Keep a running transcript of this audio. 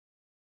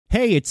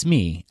Hey, it's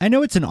me. I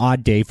know it's an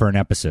odd day for an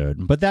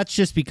episode, but that's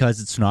just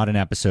because it's not an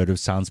episode of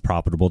Sounds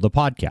Profitable, the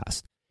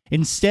podcast.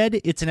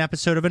 Instead, it's an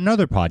episode of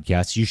another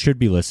podcast you should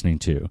be listening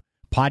to,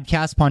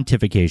 Podcast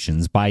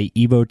Pontifications by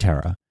Evo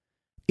Terra.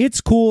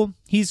 It's cool,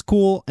 he's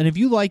cool, and if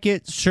you like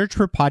it, search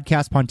for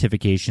Podcast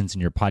Pontifications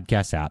in your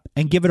podcast app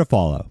and give it a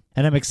follow.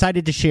 And I'm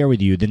excited to share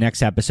with you the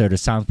next episode of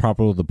Sounds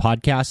Profitable, the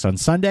podcast on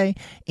Sunday,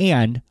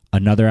 and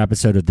another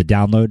episode of The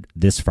Download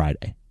this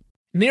Friday.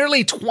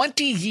 Nearly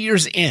 20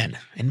 years in,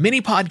 and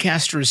many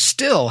podcasters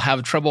still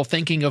have trouble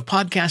thinking of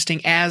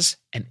podcasting as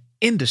an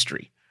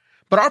industry.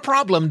 But our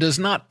problem does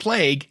not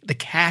plague the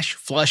cash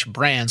flush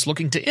brands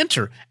looking to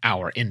enter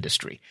our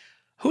industry.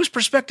 Whose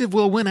perspective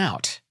will win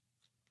out?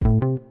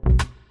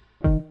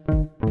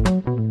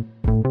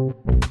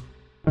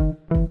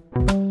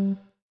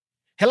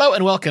 Hello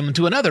and welcome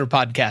to another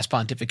Podcast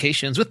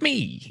Pontifications with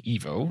me,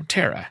 Evo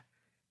Terra.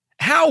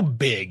 How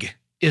big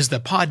is the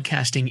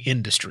podcasting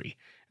industry?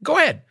 Go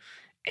ahead,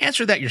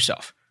 answer that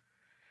yourself.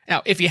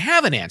 Now, if you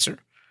have an answer,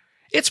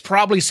 it's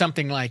probably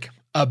something like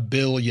 $1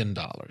 billion.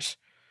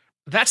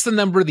 That's the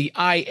number the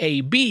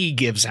IAB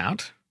gives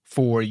out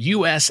for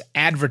U.S.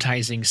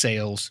 advertising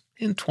sales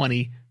in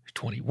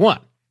 2021.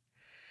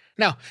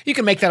 Now, you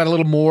can make that a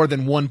little more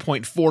than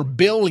 $1.4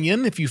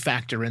 billion if you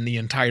factor in the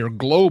entire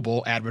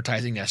global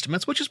advertising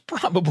estimates, which is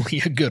probably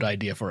a good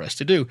idea for us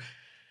to do.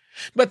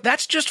 But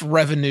that's just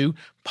revenue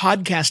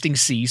podcasting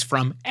sees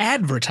from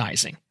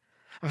advertising.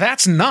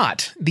 That's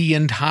not the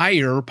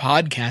entire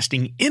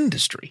podcasting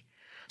industry.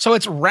 So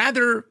it's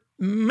rather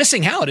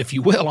missing out, if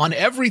you will, on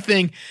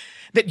everything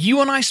that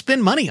you and I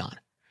spend money on.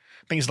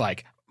 Things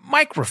like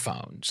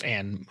microphones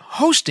and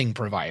hosting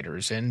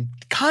providers and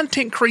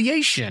content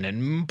creation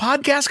and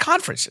podcast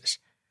conferences.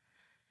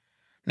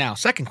 Now,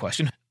 second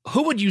question,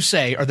 who would you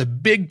say are the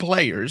big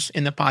players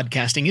in the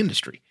podcasting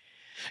industry?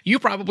 You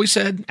probably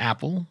said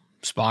Apple,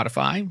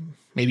 Spotify,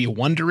 maybe a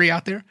Wondery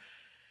out there.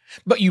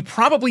 But you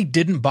probably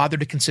didn't bother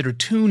to consider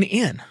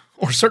TuneIn,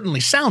 or certainly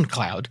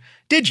SoundCloud,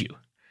 did you?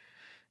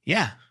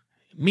 Yeah,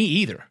 me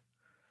either.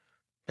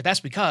 But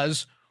that's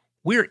because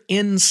we're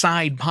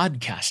inside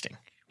podcasting,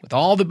 with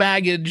all the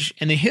baggage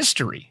and the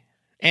history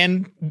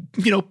and,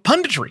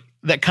 punditry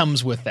that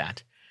comes with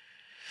that.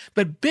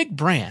 But big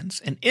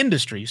brands and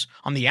industries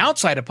on the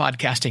outside of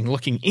podcasting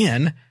looking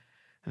in,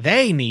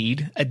 they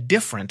need a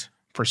different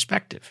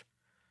perspective.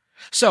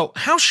 So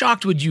how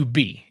shocked would you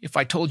be if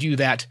I told you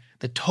that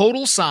the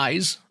total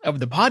size of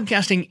the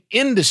podcasting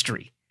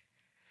industry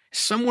is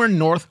somewhere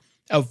north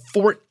of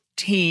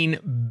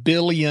 $14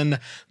 billion?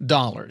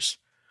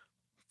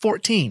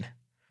 14.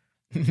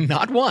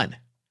 Not one.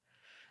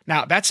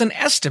 Now, that's an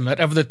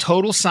estimate of the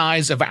total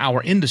size of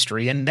our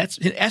industry, and that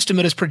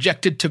estimate is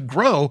projected to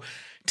grow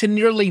to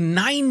nearly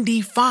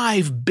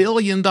 $95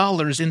 billion in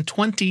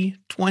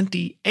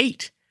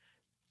 2028.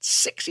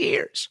 6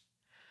 years.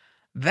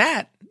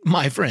 That,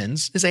 my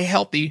friends, is a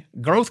healthy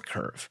growth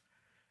curve.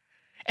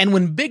 And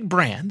when big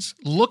brands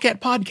look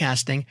at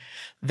podcasting,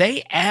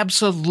 they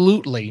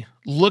absolutely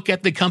look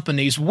at the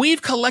companies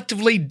we've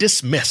collectively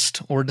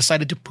dismissed or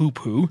decided to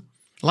poo-poo,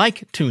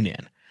 like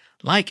TuneIn,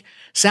 like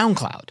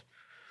SoundCloud.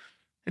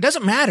 It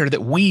doesn't matter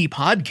that we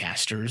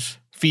podcasters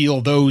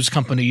feel those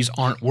companies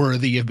aren't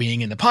worthy of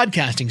being in the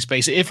podcasting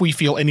space if we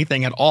feel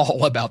anything at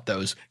all about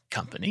those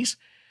companies.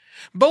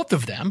 Both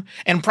of them,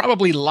 and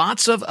probably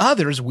lots of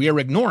others we are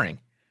ignoring,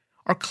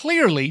 are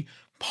clearly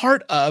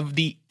part of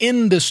the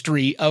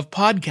industry of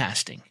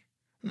podcasting.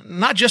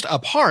 Not just a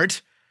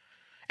part,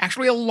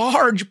 actually a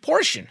large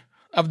portion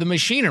of the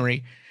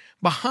machinery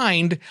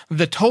behind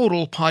the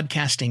total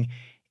podcasting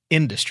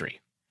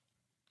industry.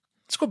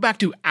 Let's go back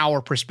to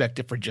our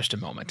perspective for just a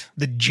moment,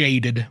 the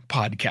jaded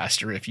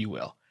podcaster, if you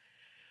will.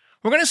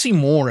 We're going to see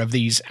more of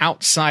these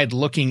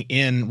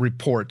outside-looking-in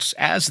reports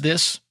as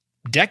this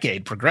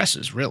decade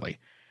progresses, really.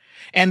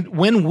 And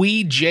when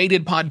we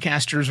jaded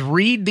podcasters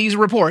read these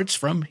reports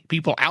from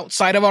people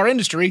outside of our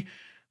industry,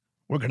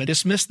 we're going to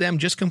dismiss them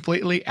just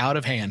completely out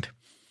of hand.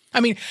 I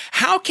mean,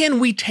 how can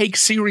we take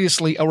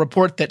seriously a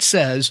report that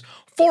says,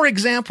 for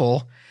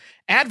example,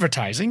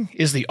 advertising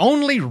is the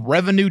only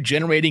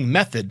revenue-generating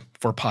method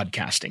for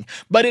podcasting,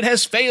 but it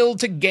has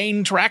failed to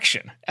gain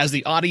traction as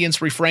the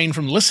audience refrain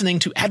from listening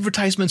to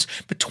advertisements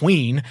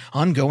between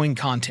ongoing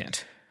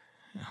content?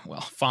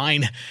 Well,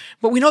 fine,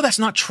 but we know that's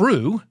not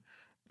true.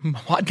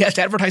 Podcast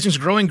advertising is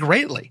growing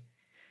greatly.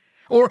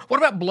 Or what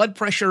about blood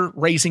pressure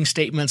raising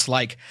statements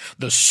like,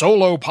 the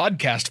solo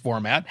podcast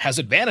format has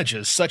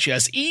advantages such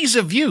as ease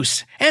of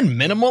use and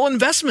minimal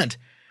investment,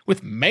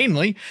 with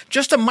mainly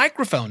just a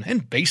microphone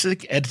and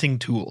basic editing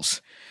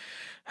tools.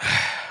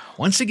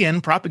 Once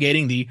again,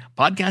 propagating the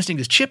podcasting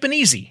is cheap and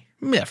easy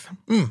myth.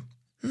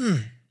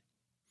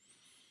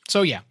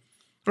 So yeah,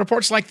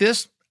 reports like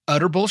this,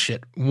 utter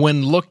bullshit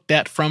when looked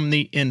at from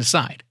the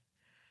inside.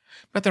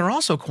 But they're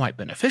also quite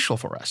beneficial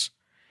for us,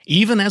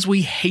 even as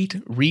we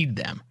hate-read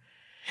them.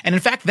 And in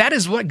fact, that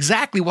is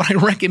exactly what I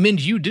recommend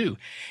you do.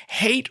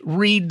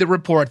 Hate-read the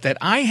report that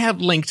I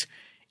have linked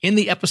in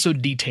the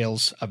episode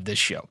details of this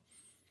show.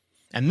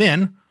 And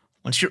then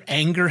Once your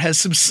anger has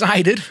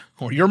subsided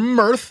or your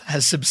mirth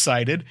has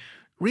subsided,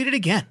 read it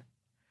again.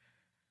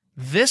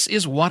 This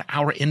is what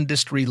our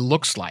industry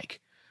looks like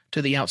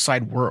to the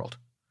outside world.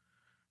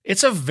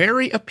 It's a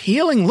very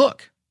appealing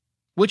look,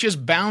 which is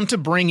bound to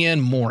bring in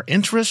more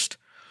interest,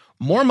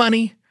 more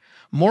money,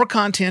 more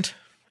content,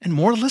 and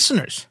more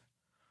listeners.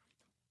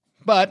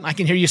 But I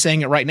can hear you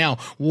saying it right now.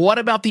 What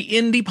about the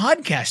indie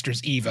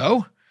podcasters,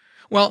 Evo?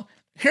 Well,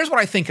 here's what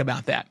I think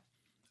about that.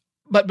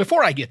 But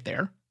before I get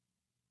there,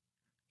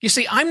 you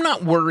see, I'm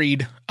not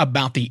worried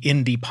about the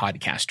indie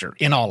podcaster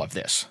in all of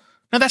this.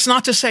 Now, that's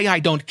not to say I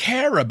don't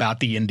care about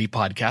the indie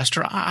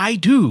podcaster. I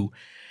do.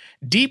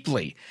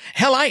 Deeply.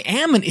 Hell, I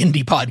am an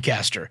indie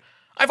podcaster.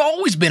 I've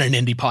always been an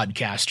indie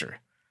podcaster.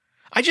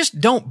 I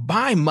just don't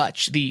buy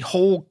much the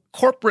whole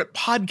corporate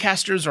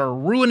podcasters are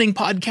ruining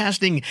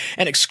podcasting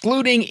and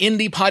excluding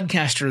indie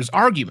podcasters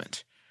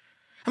argument.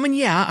 I mean,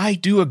 yeah, I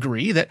do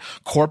agree that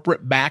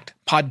corporate-backed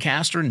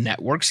podcaster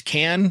networks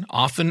can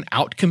often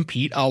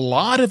outcompete a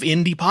lot of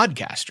indie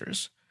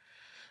podcasters.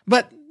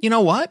 But you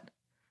know what?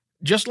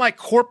 Just like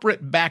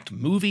corporate-backed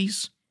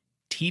movies,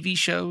 TV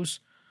shows,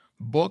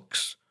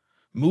 books,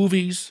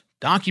 movies,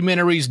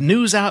 documentaries,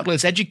 news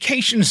outlets,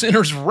 education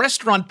centers,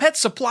 restaurant, pet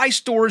supply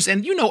stores,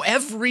 and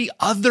every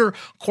other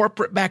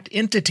corporate-backed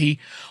entity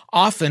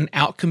often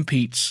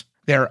outcompetes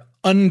their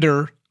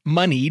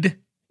under-moneyed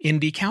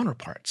indie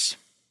counterparts.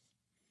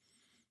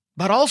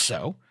 But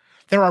also,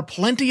 there are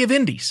plenty of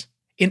indies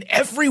in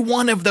every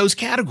one of those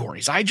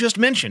categories I just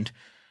mentioned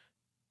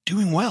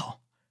doing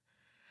well.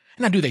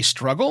 Now, do they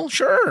struggle?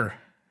 Sure.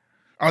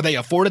 Are they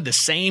afforded the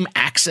same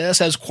access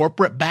as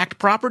corporate-backed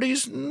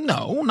properties?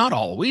 No, not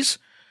always.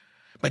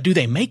 But do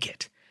they make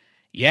it?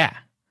 Yeah,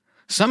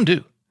 some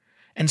do.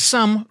 And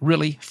some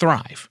really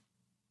thrive.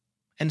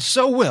 And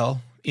so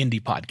will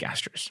indie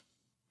podcasters.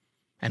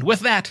 And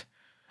with that,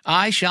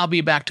 I shall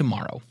be back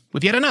tomorrow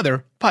with yet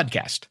another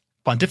podcast,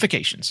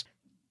 Pontifications.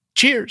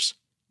 Cheers!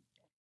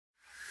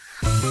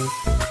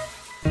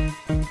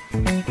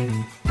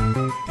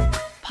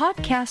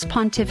 Podcast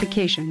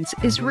Pontifications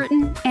is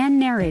written and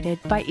narrated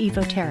by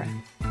Evo Terra.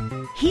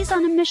 He's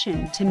on a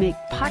mission to make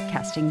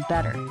podcasting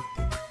better.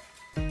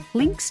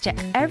 Links to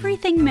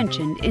everything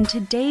mentioned in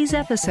today's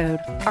episode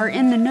are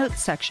in the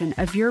notes section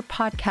of your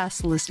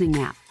podcast listening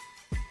app.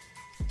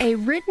 A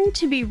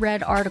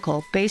written-to-be-read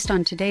article based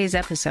on today's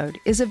episode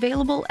is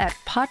available at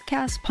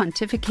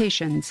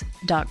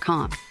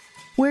podcastpontifications.com,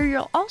 where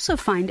you'll also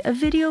find a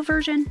video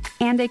version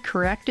and a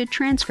corrected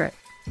transcript,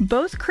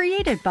 both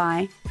created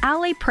by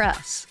Alley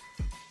Press.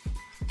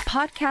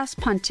 Podcast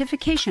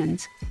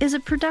Pontifications is a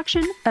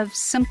production of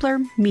Simpler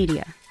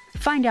Media.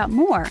 Find out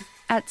more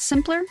at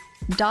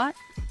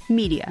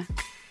simpler.media.